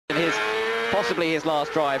Possibly his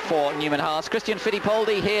last drive for Newman Haas. Christian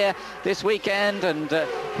Fittipaldi here this weekend, and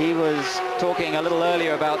he was talking a little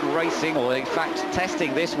earlier about racing, or in fact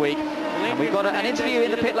testing this week. And we've got an interview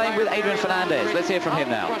in the pit lane with Adrian Fernandez. Let's hear from him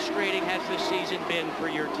now. How frustrating has this season been for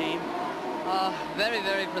your team? Very,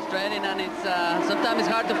 very frustrating, and it's sometimes it's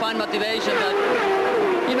hard to find motivation.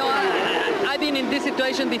 But you know, I've been in this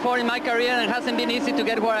situation before in my career, and it hasn't been easy to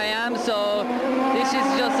get where I am. So this is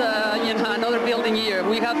just you know, another building year.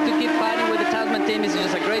 We have to keep fighting with the Tasman team. It's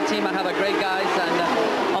just a great team. I have a great guys,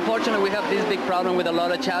 and unfortunately, we have this big problem with a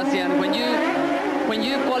lot of chassis. And when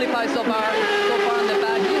you qualify so far in the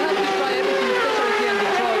back, you have to try everything, especially here in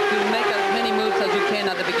Detroit, to make as many moves as you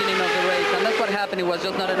can at the beginning of the race. And that's what happened. It was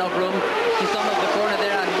just not enough room in some of the corner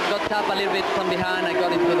there, and got tapped a little bit from behind. I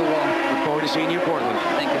got into the wall. Look forward to seeing you, Portland.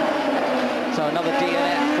 Thank you. So another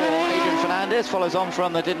DNF for Adrian Fernandez, follows on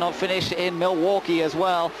from the did not finish in Milwaukee as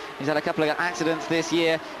well. He's had a couple of accidents this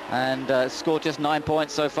year and scored just 9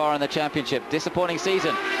 points so far in the championship. Disappointing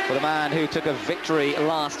season for the man who took a victory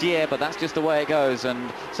last year, but that's just the way it goes,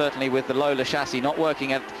 and certainly with the Lola chassis not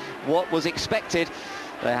working at what was expected,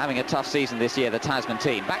 they're having a tough season this year, the Tasman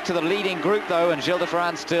team. Back to the leading group, though, and Gilles de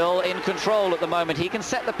Ferran still in control at the moment. He can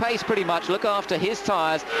set the pace pretty much, look after his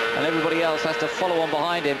tyres, and everybody else has to follow on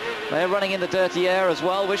behind him. They're running in the dirty air as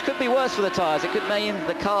well, which could be worse for the tyres. It could mean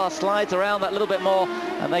the car slides around that little bit more,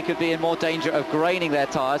 and they could be in more danger of graining their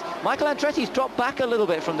tyres. Michael Andretti's dropped back a little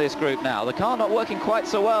bit from this group now. The car not working quite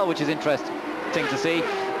so well, which is interesting to see.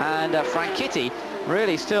 And Frank Kitty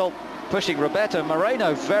really still pushing Roberto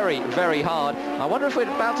Moreno very, very hard. I wonder if we're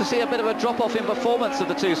about to see a bit of a drop-off in performance of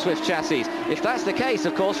the two Swift chassis. If that's the case,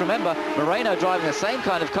 of course, remember, Moreno driving the same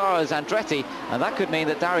kind of car as Andretti, and that could mean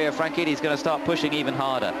that Dario Franchitti is going to start pushing even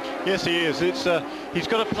harder. Yes, he is. He's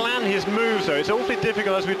got to plan his moves, though. It's awfully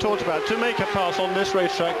difficult, as we talked about, to make a pass on this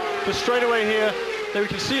racetrack. But straight away here, there we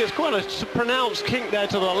can see it's quite a pronounced kink there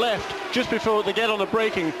to the left, just before they get on the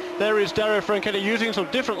braking. There is Dario Franchitti using some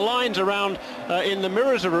different lines around in the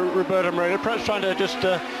mirrors of Roberto Moreno, perhaps trying to just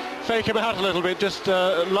fake him out a little bit, just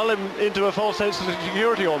lull him into a false sense of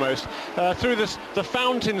security almost. Through the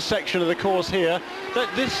fountain section of the course here,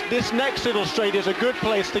 this next little straight is a good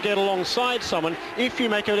place to get alongside someone if you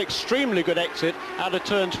make an extremely good exit out of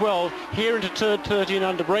turn 12 here into turn 13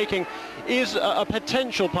 under braking. Is a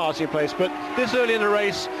potential passing place, but this early in the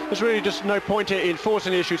race, there's really just no point in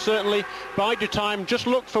forcing the issue. Certainly, bide your time, just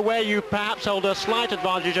look for where you perhaps held a slight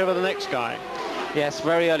advantage over the next guy. Yes,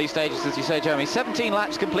 very early stages, as you say, Jeremy. 17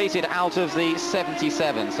 laps completed out of the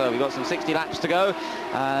 77, so we've got some 60 laps to go,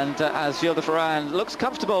 and as Gilles de Ferran looks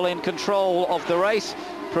comfortable in control of the race,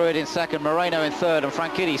 Pruitt in second, Moreno in third, and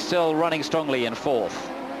Franchitti still running strongly in fourth.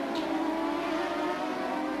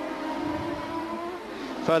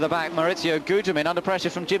 Further back, Maurizio Gugelmin under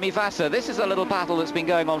pressure from Jimmy Vasser. This is a little battle that's been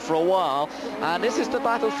going on for a while, and this is the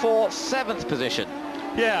battle for 7th position.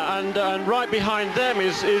 Yeah, and right behind them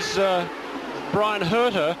is Brian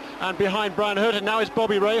Herter, and behind Brian Herter now is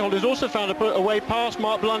Bobby Rahal, who's also found a way past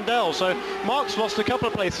Mark Blundell. So Mark's lost a couple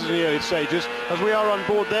of places in the early stages, as we are on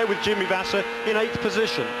board there with Jimmy Vasser in 8th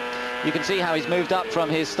position. You can see how he's moved up from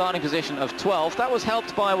his starting position of 12th. That was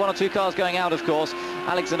helped by one or two cars going out, of course.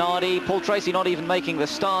 Alex Zanardi, Paul Tracy not even making the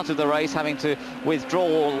start of the race, having to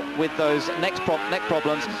withdraw with those neck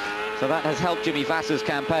problems. So that has helped Jimmy Vasser's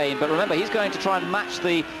campaign. But remember, he's going to try and match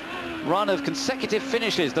the run of consecutive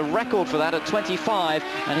finishes, the record for that at 25,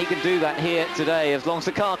 and he can do that here today as long as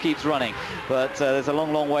the car keeps running. But there's a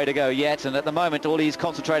long, long way to go yet, and at the moment all he's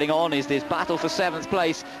concentrating on is this battle for 7th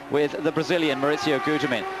place with the Brazilian Maurizio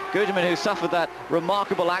Gugelmin. Gugelmin, who suffered that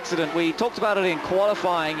remarkable accident. We talked about it in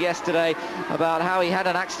qualifying yesterday, about how he had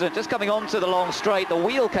an accident just coming onto the long straight. The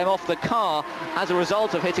wheel came off the car as a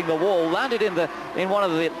result of hitting the wall, landed in one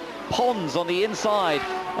of the ponds on the inside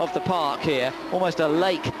of the park here, almost a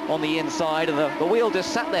lake on the inside, and the wheel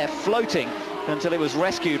just sat there floating until it was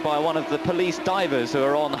rescued by one of the police divers who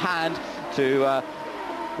are on hand to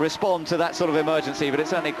respond to that sort of emergency. But it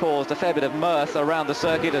certainly caused a fair bit of mirth around the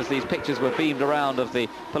circuit as these pictures were beamed around of the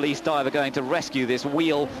police diver going to rescue this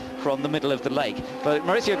wheel from the middle of the lake. But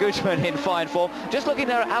Maurizio Gugelmin in fine form. Just looking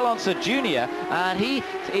there at Alonso Jr., and he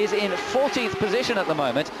is in 14th position at the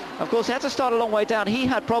moment. Of course, he had to start a long way down. He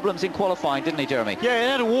had problems in qualifying, didn't he, Jeremy? Yeah, he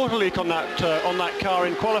had a water leak on that car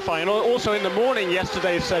in qualifying. And also in the morning,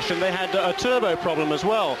 yesterday's session, they had a turbo problem as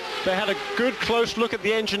well. They had a good close look at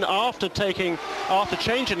the engine after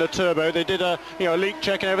changing the turbo. They did a leak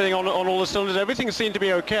check and everything on all the cylinders. Everything seemed to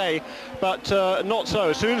be okay, but not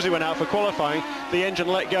so. As soon as he went out for qualifying, the engine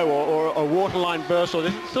let go, or a waterline burst, or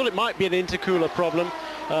they thought it might be an intercooler problem.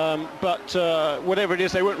 But whatever it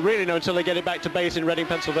is, they won't really know until they get it back to base in Reading,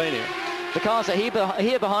 Pennsylvania. The cars are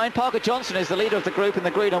here behind. Parker Johnson is the leader of the group in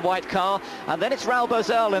the green and white car, and then it's Raul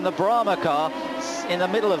Boesel in the Brahma car in the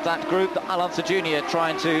middle of that group. Alonso Jr.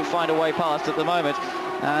 trying to find a way past at the moment.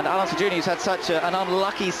 And Alonso Jr., who's had such an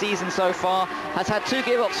unlucky season so far, has had 2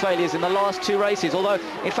 gearbox failures in the last 2 races. Although,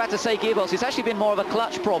 in fact, to say gearbox, it's actually been more of a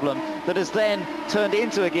clutch problem that has then turned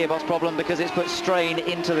into a gearbox problem because it's put strain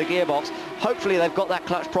into the gearbox. Hopefully, they've got that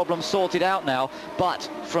clutch problem sorted out now. But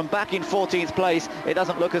from back in 14th place, it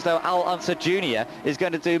doesn't look as though Alonso Jr. is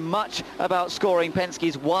going to do much about scoring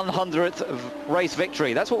Penske's 100th race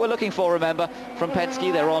victory. That's what we're looking for, remember, from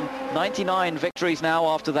Penske. They're on 99 victories now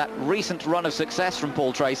after that recent run of success from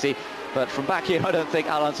Paul Tracy, but from back here I don't think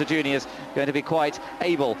Alonso Jr. is going to be quite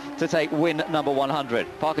able to take win number 100.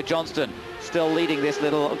 Parker Johnston still leading this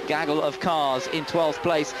little gaggle of cars in 12th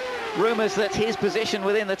place. Rumours that his position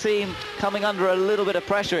within the team coming under a little bit of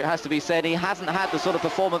pressure, it has to be said. He hasn't had the sort of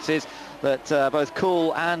performances that both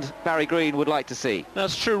Cool and Barry Green would like to see.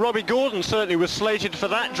 That's true. Robbie Gordon certainly was slated for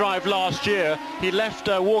that drive last year. He left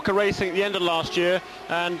Walker Racing at the end of last year,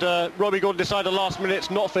 and Robbie Gordon decided last minute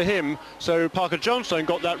it's not for him, so Parker Johnstone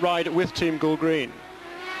got that ride with Team Gul Green.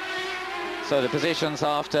 So the positions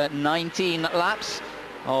after 19 laps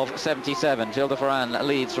of 77. Gilles de Ferran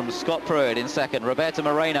leads from Scott Pruitt in second. Roberto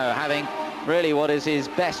Moreno having really what is his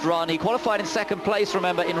best run. He qualified in second place,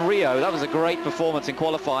 remember, in Rio. That was a great performance in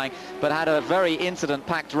qualifying, but had a very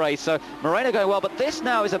incident-packed race. So Moreno going well, but this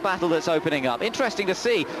now is a battle that's opening up. Interesting to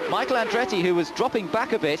see. Michael Andretti, who was dropping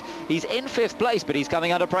back a bit, he's in 5th place, but he's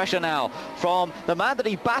coming under pressure now from the man that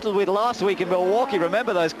he battled with last week in Milwaukee.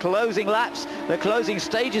 Remember those closing laps, the closing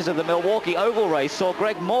stages of the Milwaukee Oval race saw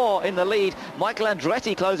Greg Moore in the lead, Michael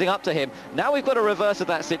Andretti closing up to him. Now we've got a reverse of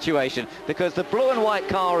that situation, because the blue and white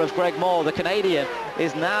car of Greg Moore, the Canadian,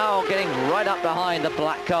 is now getting right up behind the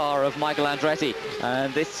black car of Michael Andretti,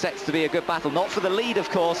 and this sets to be a good battle. Not for the lead, of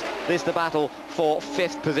course. This is the battle for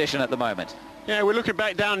 5th position at the moment. Yeah, we're looking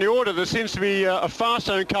back down the order. There seems to be a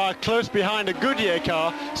Firestone car close behind a Goodyear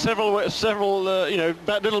car. Several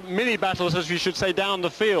little mini battles, as you should say, down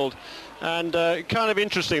the field. And kind of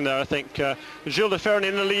interesting there, I think. Gilles de Ferran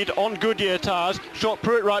in the lead on Goodyear tyres. Scott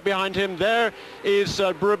Pruitt right behind him. There is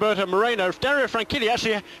Roberto Moreno. Dario Franchitti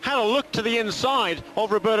actually had a look to the inside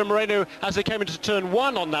of Roberto Moreno as they came into turn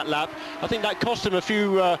 1 on that lap. I think that cost him a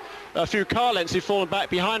few car lengths. He's fallen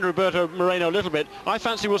back behind Roberto Moreno a little bit. I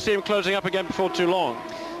fancy we'll see him closing up again before too long.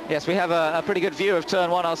 Yes, we have a pretty good view of turn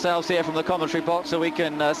 1 ourselves here from the commentary box, so we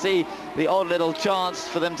can see the odd little chance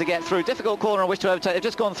for them to get through. Difficult corner on which to overtake. They've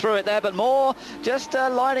just gone through it there, but Moore just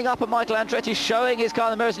lining up at Michael Andretti, showing his car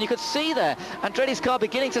in the mirrors, and you could see there Andretti's car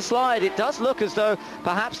beginning to slide. It does look as though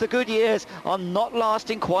perhaps the Goodyears are not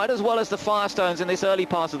lasting quite as well as the Firestones in this early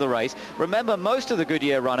part of the race. Remember, most of the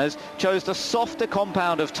Goodyear runners chose the softer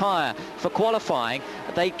compound of tyre for qualifying.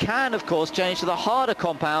 They can, of course, change to the harder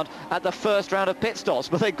compound at the first round of pit stops,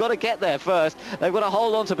 but they've got to get there first. They've got to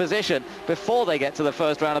hold on to position before they get to the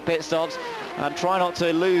first round of pit stops and try not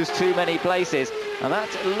to lose too many places. And that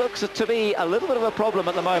looks to be a little bit of a problem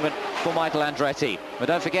at the moment for Michael Andretti. But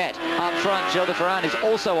don't forget, up front, Gilles de Ferran is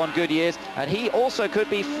also on Goodyears, and he also could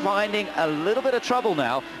be finding a little bit of trouble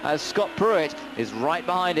now as Scott Pruitt is right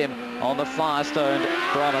behind him on the Firestone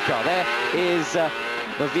Brahma car. There is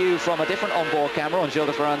the view from a different onboard camera on Gilles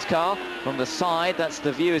de Ferran's car from the side. That's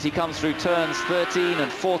the view as he comes through turns 13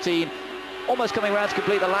 and 14, almost coming around to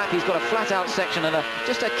complete the lap. He's got a flat out section and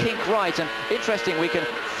just a kink right, and interesting, we can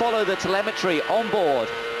follow the telemetry on board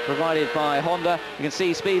provided by Honda. You can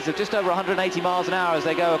see speeds of just over 180 miles an hour as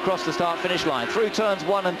they go across the start finish line through turns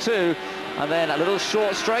 1 and 2, and then a little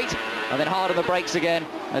short straight, and then hard on the brakes again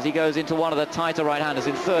as he goes into one of the tighter right-handers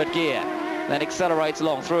in 3rd gear. Then accelerates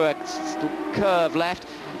along through a curve left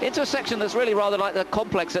into a section that's really rather like the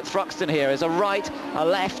complex at Thruxton here. There's a right, a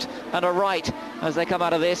left and a right as they come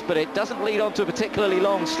out of this, but it doesn't lead on to a particularly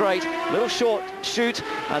long straight. Little short shoot,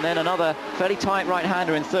 and then another fairly tight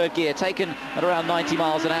right-hander in 3rd gear, taken at around 90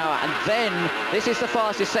 miles an hour. And then this is the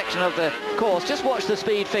fastest section of the course. Just watch the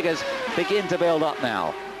speed figures begin to build up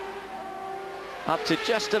now. Up to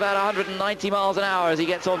just about 190 miles an hour as he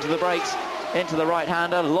gets onto the brakes into the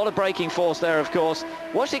right-hander. A lot of braking force there, of course.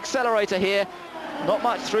 Watch the accelerator here. Not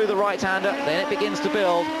much through the right-hander. Then it begins to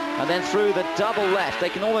build, and then through the double left. They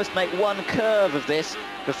can almost make one curve of this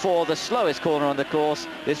before the slowest corner on the course,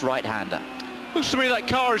 this right-hander. Looks to me that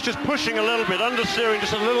car is just pushing a little bit, understeering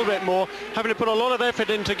just a little bit more, having to put a lot of effort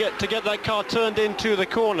in to get that car turned into the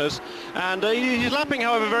corners. And he's lapping,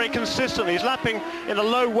 however, very consistently. He's lapping in a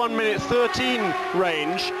low 1:13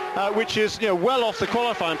 range, which is well off the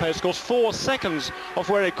qualifying pace. Of course, 4 seconds off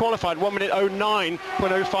where he qualified.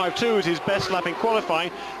 1:09.052 is his best lap in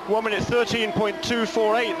qualifying.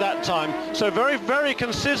 1:13.248 that time. So very, very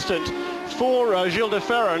consistent for Gilles de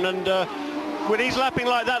Ferran, and when he's lapping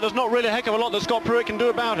like that, there's not really a heck of a lot that Scott Pruett can do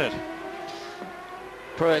about it.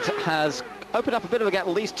 Pruett has opened up a bit of a gap.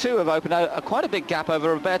 Well, these two have opened quite a big gap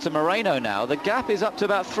over Roberto Moreno now. The gap is up to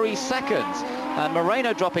about 3 seconds, and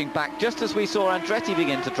Moreno dropping back just as we saw Andretti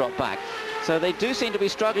begin to drop back. So they do seem to be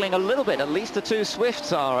struggling a little bit. At least the two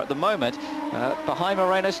Swifts are at the moment. Behind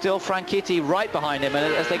Moreno still Franchitti right behind him,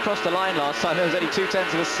 and as they crossed the line last time there was only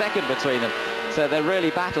 0.2 of a second between them. So they're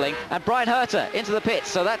really battling. And Brian Herta into the pits.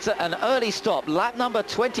 So that's an early stop. Lap number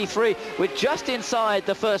 23. We're just inside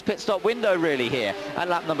the first pit stop window really here at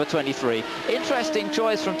lap number 23. Interesting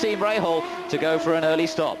choice from Team Rahal to go for an early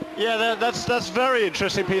stop. Yeah, that's very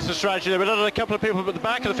interesting piece of strategy there. But a couple of people at the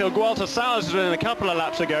back of the field. Gualter Salas was in a couple of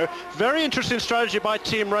laps ago. Very interesting strategy by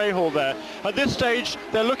Team Rahal there. At this stage,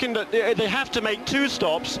 they're looking that they have to make 2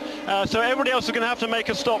 stops. So everybody else is going to have to make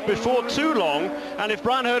a stop before too long. And if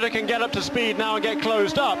Brian Herta can get up to speed now and get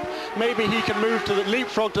closed up, maybe he can move to the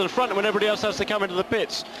leapfrog to the front when everybody else has to come into the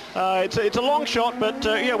pits. It's a long shot, but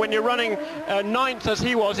when you're running 9th as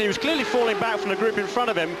he was clearly falling back from the group in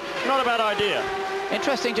front of him. Not a bad idea.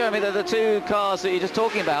 Interesting, Jeremy, that the two cars that you're just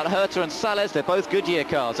talking about, Herta and Sales, they're both Goodyear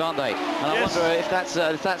cars, aren't they? And yes. I wonder if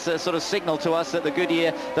that's a sort of signal to us that the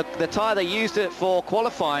Goodyear, the tyre they used it for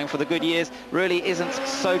qualifying for the Goodyears really isn't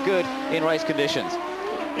so good in race conditions.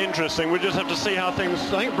 Interesting. We'll just have to see how things...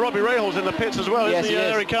 I think Robbie Rahal's in the pits as well, yes, isn't he? He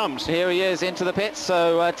is. There he comes. Here he is into the pits.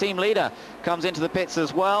 So team leader comes into the pits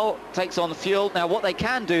as well, takes on the fuel. Now what they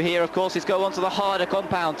can do here, of course, is go onto the harder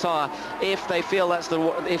compound tyre if they feel that's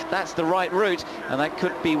the right route, and that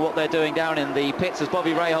could be what they're doing down in the pits as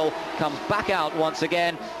Bobby Rahal comes back out once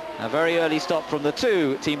again. A very early stop from the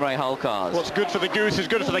two Team Rahal cars. What's good for the goose is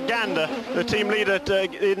good for the gander. The team leader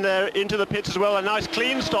in there into the pits as well. A nice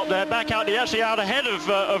clean stop there. Back out. He's actually out ahead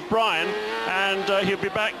of Brian, and he'll be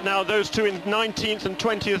back now. Those two in 19th and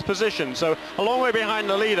 20th position. So a long way behind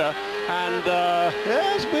the leader. And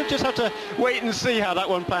yes, we'll just have to wait and see how that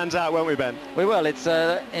one plans out, won't we, Ben? We will. It's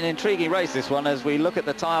an intriguing race, this one, as we look at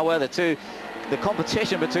the tyre wear. The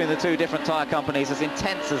competition between the two different tyre companies is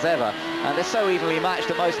intense as ever, and they're so evenly matched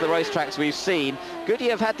at most of the racetracks we've seen.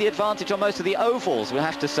 Goodyear have had the advantage on most of the ovals, we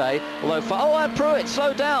have to say. Although, and Pruett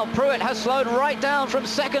slowed down. Pruett has slowed right down from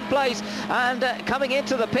second place and coming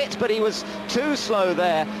into the pits, but he was too slow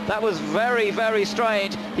there. That was very, very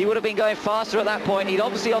strange. He would have been going faster at that point. He'd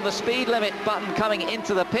obviously on the speed limit button coming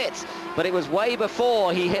into the pits, but it was way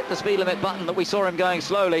before he hit the speed limit button that we saw him going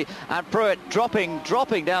slowly, and Pruett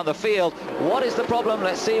dropping down the field. What is the problem?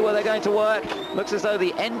 Let's see where they're going to work. Looks as though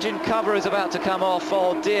the engine cover is about to come off.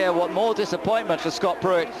 Oh dear, what more disappointment for Scott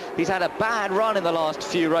Pruett. He's had a bad run in the last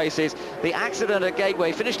few races. The accident at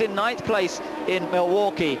Gateway, finished in 9th place in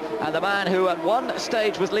Milwaukee, and the man who at one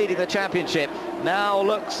stage was leading the championship now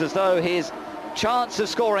looks as though his chance of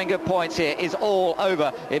scoring good points here is all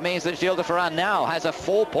over. It means that Gilles de Ferran now has a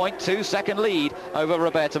 4.2 second lead over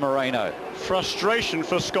Roberto Moreno. Frustration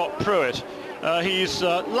for Scott Pruett. He's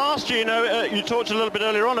last year, you talked a little bit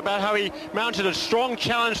earlier on about how he mounted a strong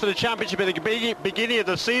challenge for the championship at the beginning of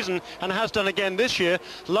the season and has done again this year.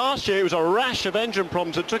 Last year it was a rash of engine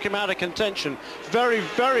problems that took him out of contention. Very,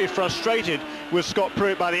 very frustrated with Scott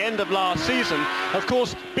Pruett by the end of last season. Of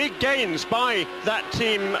course, big gains by that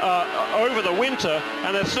team over the winter,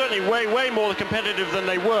 and they're certainly way, way more competitive than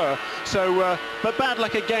they were. So, but bad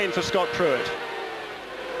luck again for Scott Pruett.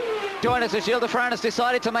 Join us as Gilles de Ferran has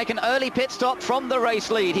decided to make an early pit stop from the race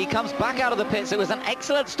lead. He comes back out of the pits. It was an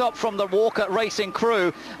excellent stop from the Walker Racing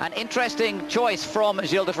crew. An interesting choice from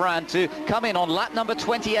Gilles de Ferran to come in on lap number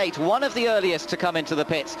 28, one of the earliest to come into the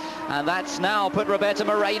pits. And that's now put Roberto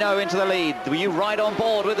Moreno into the lead. You ride on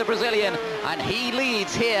board with the Brazilian, and he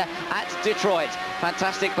leads here at Detroit.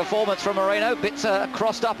 Fantastic performance from Moreno. Bits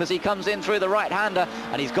crossed up as he comes in through the right-hander,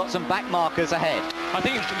 and he's got some back markers ahead. I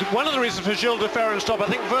think one of the reasons for Gilles de Ferran's stop, I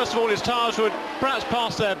think first of all his tyres would perhaps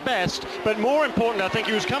pass their best, but more importantly I think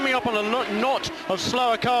he was coming up on a knot of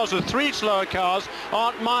slower cars, with 3 slower cars.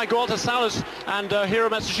 Arndt Meyer, Gualter Salas and Hiro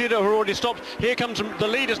Matsushita, who are already stopped. Here comes the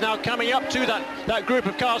leaders now coming up to that group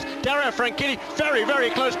of cars. Dario Franchitti very, very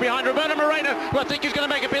close behind Roberto Moreno, who I think is going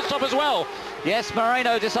to make a pit stop as well. Yes,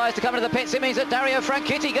 Moreno decides to come into the pits. It means that Dario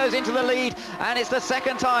Franchitti goes into the lead, and it's the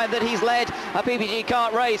second time that he's led a PPG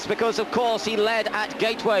kart race, because of course he led at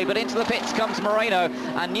Gateway, but into the pits comes Moreno,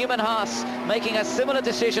 and Newman Haas making a similar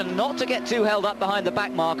decision not to get too held up behind the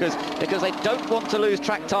back markers because they don't want to lose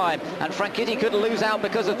track time, and Franchitti could lose out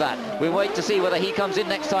because of that. We wait to see whether he comes in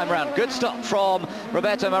next time round. Good stop from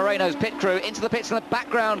Roberto Moreno's pit crew. Into the pits in the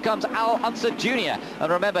background comes Al Unser Jr.,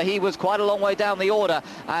 and remember, he was quite a long way down the order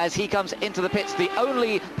as he comes into the pits. The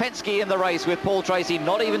only Penske in the race, with Paul Tracy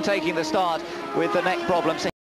not even taking the start with the neck problems.